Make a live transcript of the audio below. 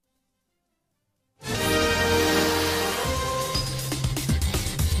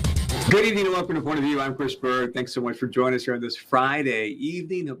Good evening and welcome to Point of View. I'm Chris Berg. Thanks so much for joining us here on this Friday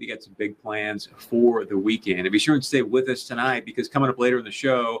evening. Hope you got some big plans for the weekend. And be sure and stay with us tonight because coming up later in the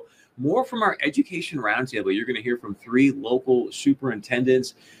show, more from our Education Roundtable. You're going to hear from 3 local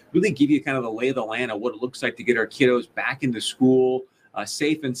superintendents, really give you kind of the lay of the land of what it looks like to get our kiddos back into school,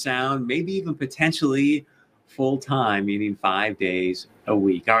 safe and sound, maybe even potentially full-time, meaning 5 days a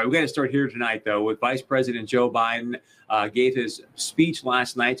week. All right, we're going to start here tonight, though, with Vice President Joe Biden gave his speech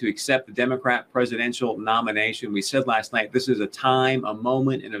last night to accept the Democrat presidential nomination. We said last night this is a time, a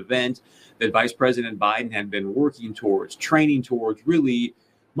moment, an event that Vice President Biden had been working towards, training towards really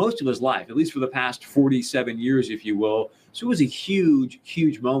most of his life, at least for the past 47 years, if you will. So it was a huge,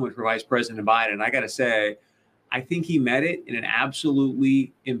 huge moment for Vice President Biden. And I got to say, I think he met it in an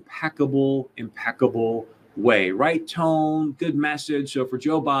absolutely impeccable way. Right tone, good message. So for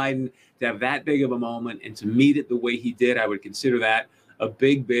Joe Biden to have that big of a moment and to meet it the way he did, I would consider that a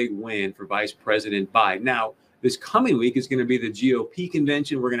big, big win for Vice President Biden. Now, this coming week is going to be the GOP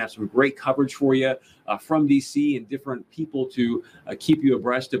convention. We're going to have some great coverage for you from D.C. and different people to keep you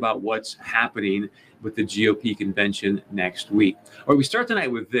abreast about what's happening with the GOP convention next week. All right, we start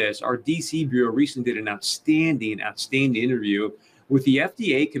tonight with this. Our D.C. Bureau recently did an outstanding interview with the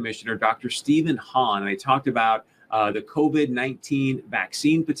FDA Commissioner, Dr. Stephen Hahn. And they talked about the COVID-19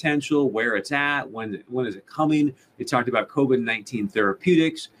 vaccine potential, where it's at, when is it coming. They talked about COVID-19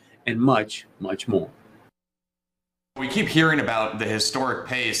 therapeutics and much, much more. We keep hearing about the historic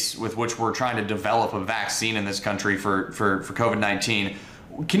pace with which we're trying to develop a vaccine in this country for COVID-19.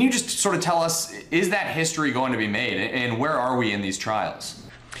 Can you just sort of tell us, is that history going to be made, and where are we in these trials?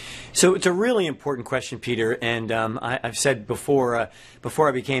 So it's a really important question, Peter, and I've said before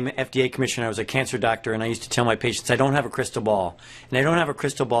I became FDA commissioner, I was a cancer doctor, and I used to tell my patients, I don't have a crystal ball, and I don't have a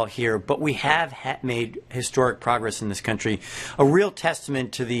crystal ball here, but we have made historic progress in this country, a real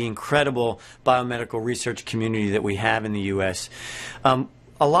testament to the incredible biomedical research community that we have in the U.S.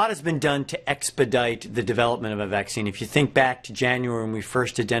 A lot has been done to expedite the development of a vaccine. If you think back to January when we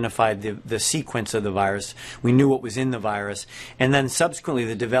first identified the sequence of the virus, we knew what was in the virus, and then subsequently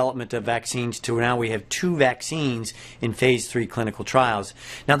the development of vaccines to now we have 2 vaccines in phase 3 clinical trials.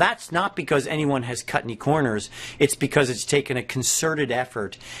 Now that's not because anyone has cut any corners, it's because it's taken a concerted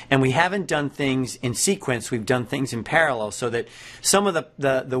effort, and we haven't done things in sequence, we've done things in parallel, so that some of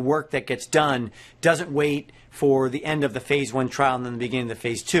the work that gets done doesn't wait for the end of the phase 1 trial and then the beginning of the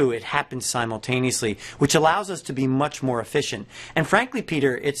phase 2. It happens simultaneously, which allows us to be much more efficient. And frankly,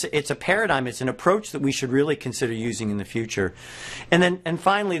 Peter, it's a paradigm, it's an approach that we should really consider using in the future. And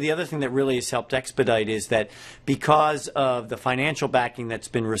finally, the other thing that really has helped expedite is that because of the financial backing that's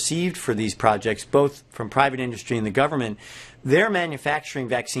been received for these projects, both from private industry and the government, they're manufacturing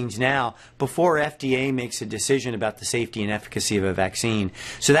vaccines now before FDA makes a decision about the safety and efficacy of a vaccine.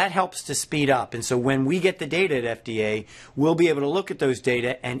 So that helps to speed up. And so when we get the data at FDA, we'll be able to look at those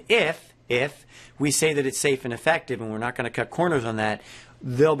data, and if we say that it's safe and effective, and we're not going to cut corners on that,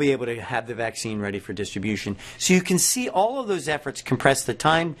 they'll be able to have the vaccine ready for distribution. So you can see all of those efforts compress the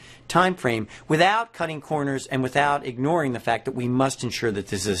time frame without cutting corners and without ignoring the fact that we must ensure that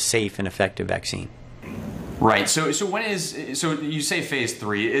this is a safe and effective vaccine. Right. So you say phase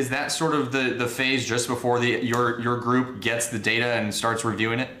 3. Is that sort of the phase just before your group gets the data and starts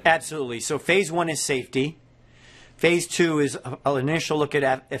reviewing it? Absolutely. So phase 1 is safety. Phase 2 is an initial look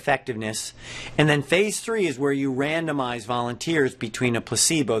at effectiveness. And then phase 3 is where you randomize volunteers between a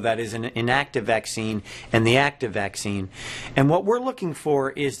placebo, that is an inactive vaccine, and the active vaccine. And what we're looking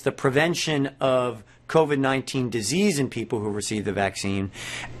for is the prevention of COVID-19 disease in people who receive the vaccine,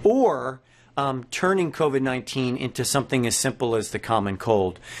 or turning COVID-19 into something as simple as the common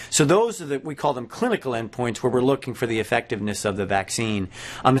cold. So those are we call them clinical endpoints, where we're looking for the effectiveness of the vaccine.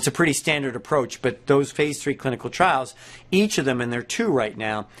 It's a pretty standard approach, but those phase 3 clinical trials, each of them, and there are 2 right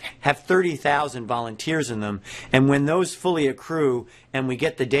now, have 30,000 volunteers in them. And when those fully accrue and we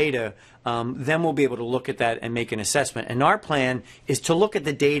get the data, then we'll be able to look at that and make an assessment. And our plan is to look at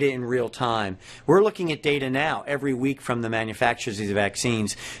the data in real time. We're looking at data now every week from the manufacturers of these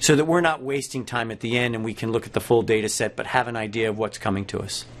vaccines so that we're not wasting time at the end and we can look at the full data set but have an idea of what's coming to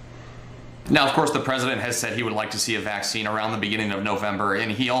us. Now, of course, the president has said he would like to see a vaccine around the beginning of November,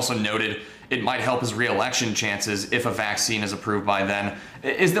 and he also noted it might help his re-election chances if a vaccine is approved by then.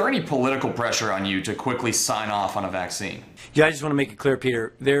 Is there any political pressure on you to quickly sign off on a vaccine? Yeah, I just want to make it clear,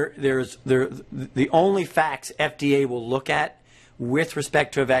 Peter. The only facts FDA will look at with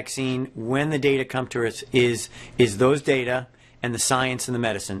respect to a vaccine when the data come to us is those data and the science and the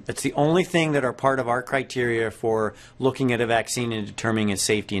medicine. That's the only thing that are part of our criteria for looking at a vaccine and determining its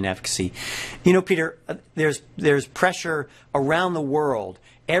safety and efficacy. You know, Peter, there's pressure around the world.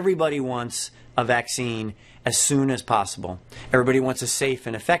 Everybody wants a vaccine as soon as possible. Everybody wants a safe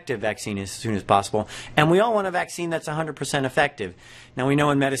and effective vaccine as soon as possible. And we all want a vaccine that's 100% effective. Now, we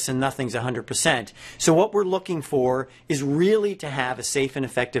know in medicine nothing's 100%. So what we're looking for is really to have a safe and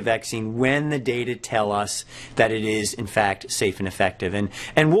effective vaccine when the data tell us that it is, in fact, safe and effective.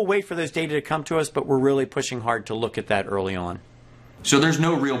 And we'll wait for those data to come to us, but we're really pushing hard to look at that early on. So there's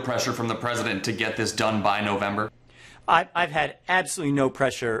no real pressure from the president to get this done by November? I've had absolutely no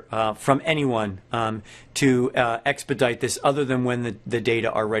pressure from anyone to expedite this other than when the data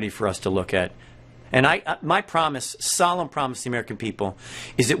are ready for us to look at. And my promise, solemn promise to the American people,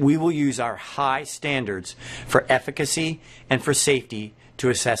 is that we will use our high standards for efficacy and for safety to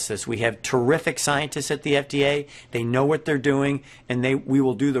assess this. We have terrific scientists at the FDA. They know what they're doing, and we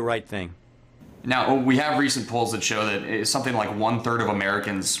will do the right thing. Now, we have recent polls that show that something like 1/3 of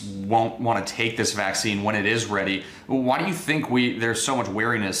Americans won't want to take this vaccine when it is ready. Why do you think there's so much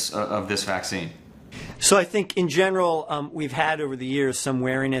wariness of this vaccine? So I think in general, we've had over the years some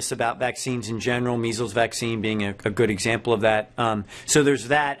wariness about vaccines in general, measles vaccine being a good example of that. So there's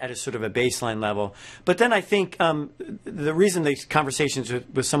that at a sort of a baseline level. But then I think the reason these conversations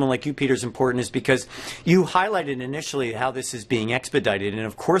with someone like you, Peter, is important is because you highlighted initially how this is being expedited. And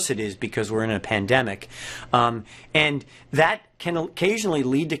of course it is, because we're in a pandemic. And that can occasionally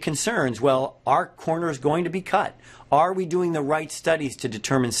lead to concerns. Well, our corner is going to be cut. Are we doing the right studies to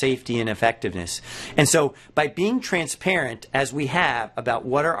determine safety and effectiveness? And so by being transparent, as we have, about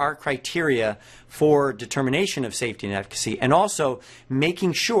what are our criteria for determination of safety and efficacy, and also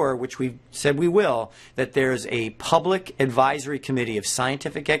making sure, which we've said we will, that there's a public advisory committee of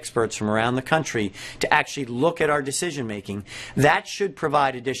scientific experts from around the country to actually look at our decision making, that should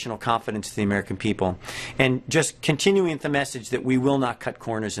provide additional confidence to the American people. And just continuing the message that we will not cut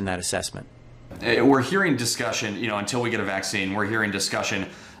corners in that assessment. We're hearing discussion, until we get a vaccine, we're hearing discussion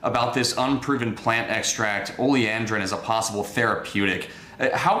about this unproven plant extract, oleandrin, as a possible therapeutic.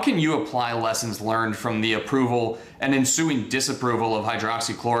 How can you apply lessons learned from the approval and ensuing disapproval of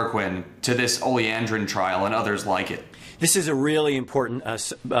hydroxychloroquine to this oleandrin trial and others like it? This is a really important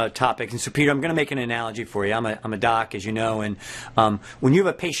topic. And so, Peter, I'm going to make an analogy for you. I'm a doc, as you know, and when you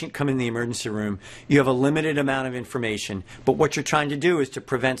have a patient come in the emergency room, you have a limited amount of information. But what you're trying to do is to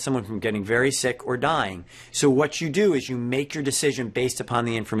prevent someone from getting very sick or dying. So what you do is you make your decision based upon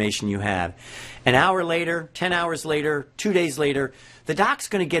the information you have. An hour later, 10 hours later, 2 days later, the doc's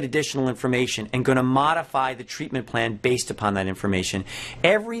going to get additional information and going to modify the treatment plan based upon that information.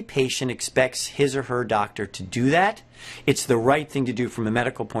 Every patient expects his or her doctor to do that. It's the right thing to do from a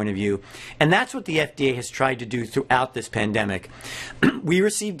medical point of view. And that's what the FDA has tried to do throughout this pandemic. We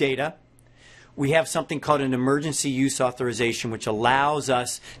receive data. We have something called an emergency use authorization, which allows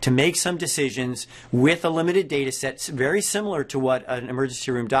us to make some decisions with a limited data set, very similar to what an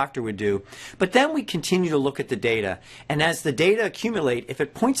emergency room doctor would do. But then we continue to look at the data. And as the data accumulate, if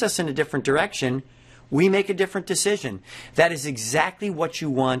it points us in a different direction, we make a different decision. That is exactly what you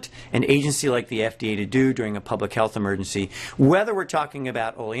want an agency like the FDA to do during a public health emergency. Whether we're talking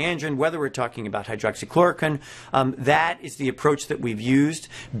about oleandrin, whether we're talking about hydroxychloroquine, that is the approach that we've used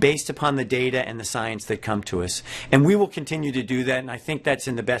based upon the data and the science that come to us. And we will continue to do that, and I think that's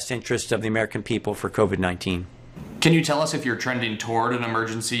in the best interest of the American people for COVID-19. Can you tell us if you're trending toward an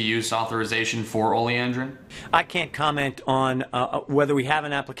emergency use authorization for oleandrin? I can't comment on whether we have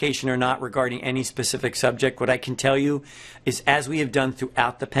an application or not regarding any specific subject. What I can tell you is, as we have done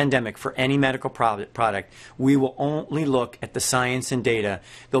throughout the pandemic for any medical product, we will only look at the science and data.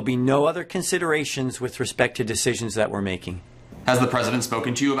 There'll be no other considerations with respect to decisions that we're making. Has the president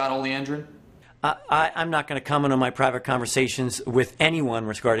spoken to you about oleandrin? I'm not going to comment on my private conversations with anyone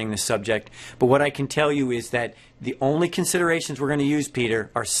regarding this subject, but what I can tell you is that the only considerations we're going to use, Peter,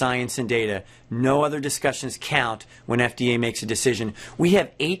 are science and data. No other discussions count when FDA makes a decision. We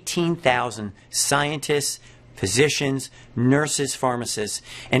have 18,000 scientists, physicians, nurses, pharmacists,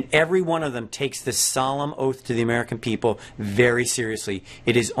 and every one of them takes this solemn oath to the American people very seriously.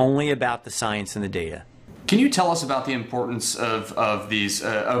 It is only about the science and the data. Can you tell us about the importance of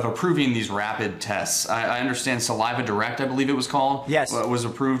approving these rapid tests? I understand Saliva Direct, I believe it was called, yes, was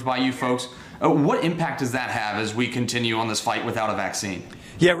approved by you folks. What impact does that have as we continue on this fight without a vaccine?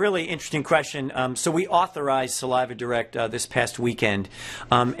 Yeah, really interesting question. So we authorized Saliva Direct this past weekend.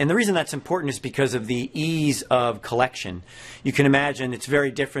 And the reason that's important is because of the ease of collection. You can imagine it's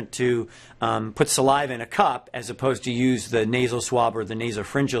very different to put saliva in a cup as opposed to use the nasal swab or the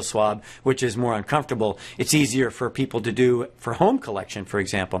nasopharyngeal swab, which is more uncomfortable. It's easier for people to do for home collection, for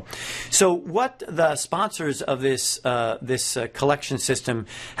example. So what the sponsors of this collection system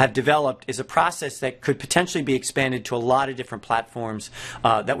have developed is a process that could potentially be expanded to a lot of different platforms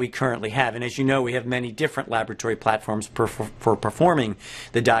that we currently have. And as you know, we have many different laboratory platforms for performing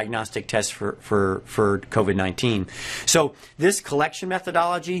the diagnostic tests for COVID-19. So this collection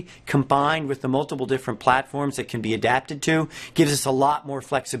methodology, combined with the multiple different platforms that can be adapted to, gives us a lot more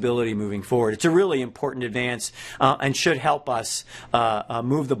flexibility moving forward. It's a really important advance and should help us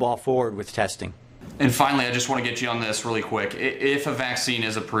move the ball forward with testing. And finally, I just want to get you on this really quick. If a vaccine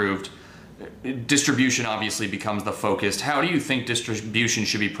is approved, distribution obviously becomes the focus. How do you think distribution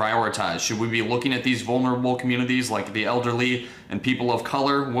should be prioritized? Should we be looking at these vulnerable communities like the elderly and people of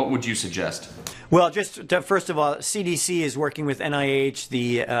color? What would you suggest? Well, first of all, CDC is working with NIH,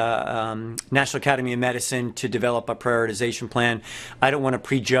 the National Academy of Medicine, to develop a prioritization plan. I don't want to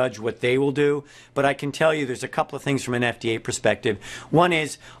prejudge what they will do, but I can tell you there's a couple of things from an FDA perspective. One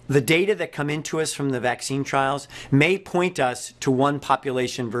is the data that come into us from the vaccine trials may point us to one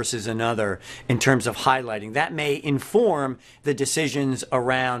population versus another in terms of highlighting. That may inform the decisions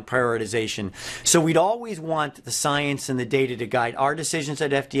around prioritization. So we'd always want the science and the data to guide our decisions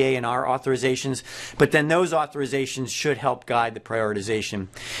at FDA and our authorizations, but then those authorizations should help guide the prioritization.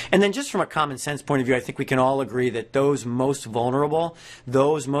 And then just from a common sense point of view, I think we can all agree that those most vulnerable,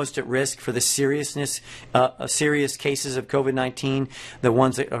 those most at risk for the serious cases of COVID-19, the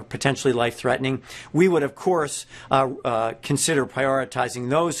ones that are potentially life-threatening, we would, of course, consider prioritizing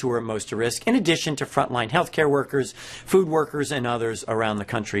those who are most at risk, in addition to frontline healthcare workers, food workers, and others around the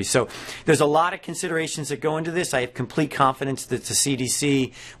country. So there's a lot of considerations that go into this. I have complete confidence that the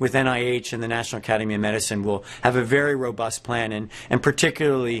CDC with NIH and the National Academy of Medicine will have a very robust plan and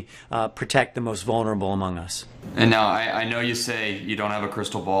particularly protect the most vulnerable among us. And now I know you say you don't have a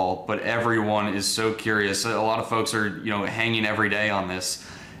crystal ball, but everyone is so curious. A lot of folks are hanging every day on this.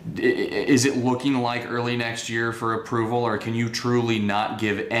 Is it looking like early next year for approval, or can you truly not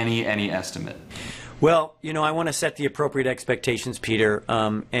give any estimate? Well, I want to set the appropriate expectations, Peter,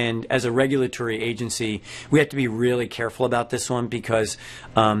 and as a regulatory agency, we have to be really careful about this one because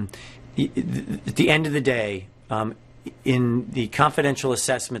at the end of the day, in the confidential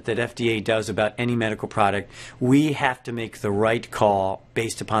assessment that FDA does about any medical product, we have to make the right call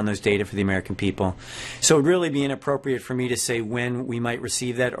based upon those data for the American people. So it would really be inappropriate for me to say when we might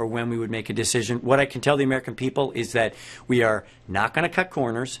receive that or when we would make a decision. What I can tell the American people is that we are not going to cut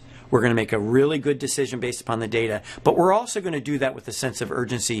corners. We're going to make a really good decision based upon the data, but we're also going to do that with a sense of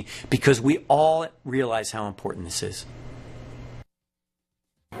urgency because we all realize how important this is.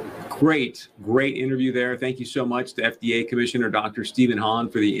 Great interview there. Thank you so much to FDA Commissioner Dr. Stephen Hahn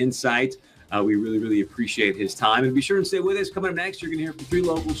for the insight. We really appreciate his time. And be sure and stay with us. Coming up next, you're going to hear from 3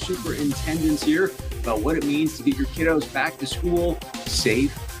 local superintendents here about what it means to get your kiddos back to school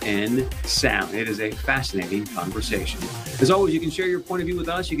safe and sound. It is a fascinating conversation. As always, you can share your point of view with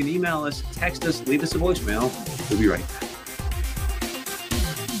us. You can email us, text us, leave us a voicemail. We'll be right back.